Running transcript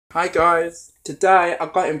Hi guys, today I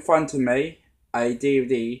got in front of me a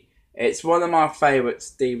DVD. It's one of my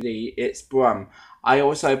favourites DVD. It's Brum. I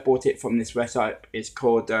also bought it from this website. It's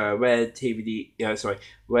called Red TVD.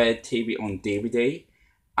 Red TV on DVD,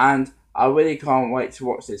 and I really can't wait to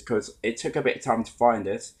watch this because it took a bit of time to find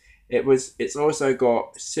this. It's also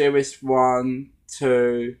got series 1,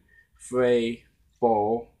 2, 3,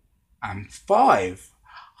 4, and 5.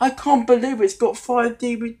 I can't believe it's got 5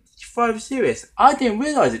 series. I didn't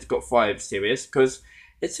realise it's got 5 series because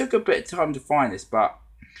it took a bit of time to find this. But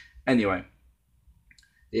anyway,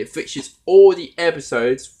 it features all the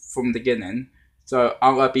episodes from the beginning. So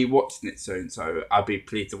I'm gonna be watching it soon. So I'll be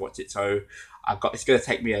pleased to watch it. So It's gonna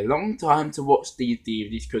take me a long time to watch these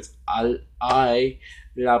DVDs because I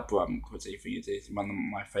love Brum because I think it's one of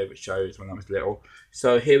my favourite shows when I was little.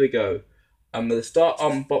 So here we go. I'm gonna start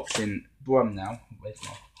unboxing Brum now. Where's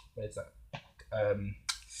that?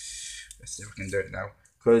 Let's see if I can do it now.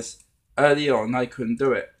 Because early on I couldn't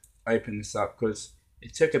do it. Open this up because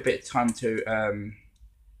it took a bit of time to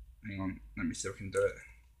hang on, let me see if I can do it.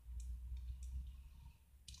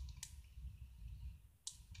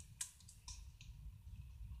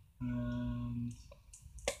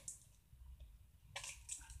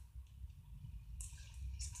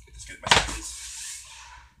 Let's get my hands.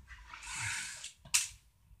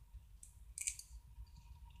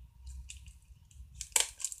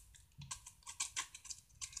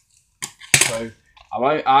 So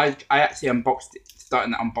I actually unboxed it,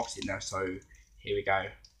 starting to unbox it now. So here we go.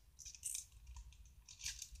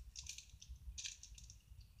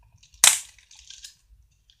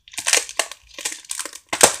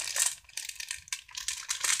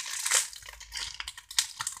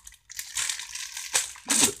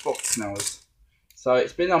 The box smells. So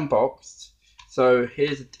it's been unboxed. So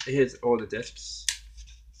here's all the discs.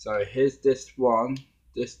 So here's disc 1,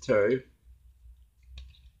 disc 2,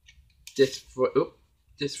 disc 3,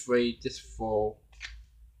 disc 3, disc 4,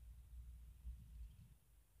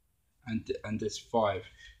 and disc 5.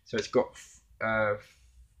 So it's got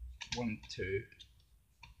 1, 2.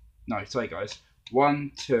 No, sorry guys.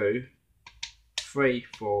 1, 2, 3,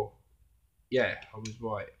 4. Yeah, I was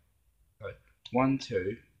right. So 1,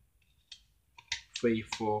 2, 3,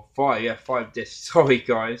 4, 5. Yeah, 5 discs. Sorry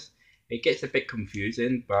guys. It gets a bit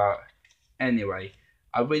confusing, but anyway,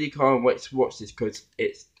 I really can't wait to watch this because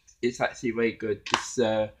it's actually really good. This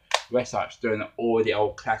website's doing all the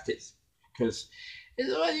old classics because it's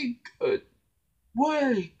really good,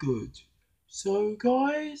 really good. So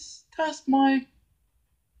guys, that's my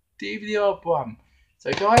DVD album.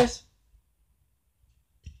 So guys,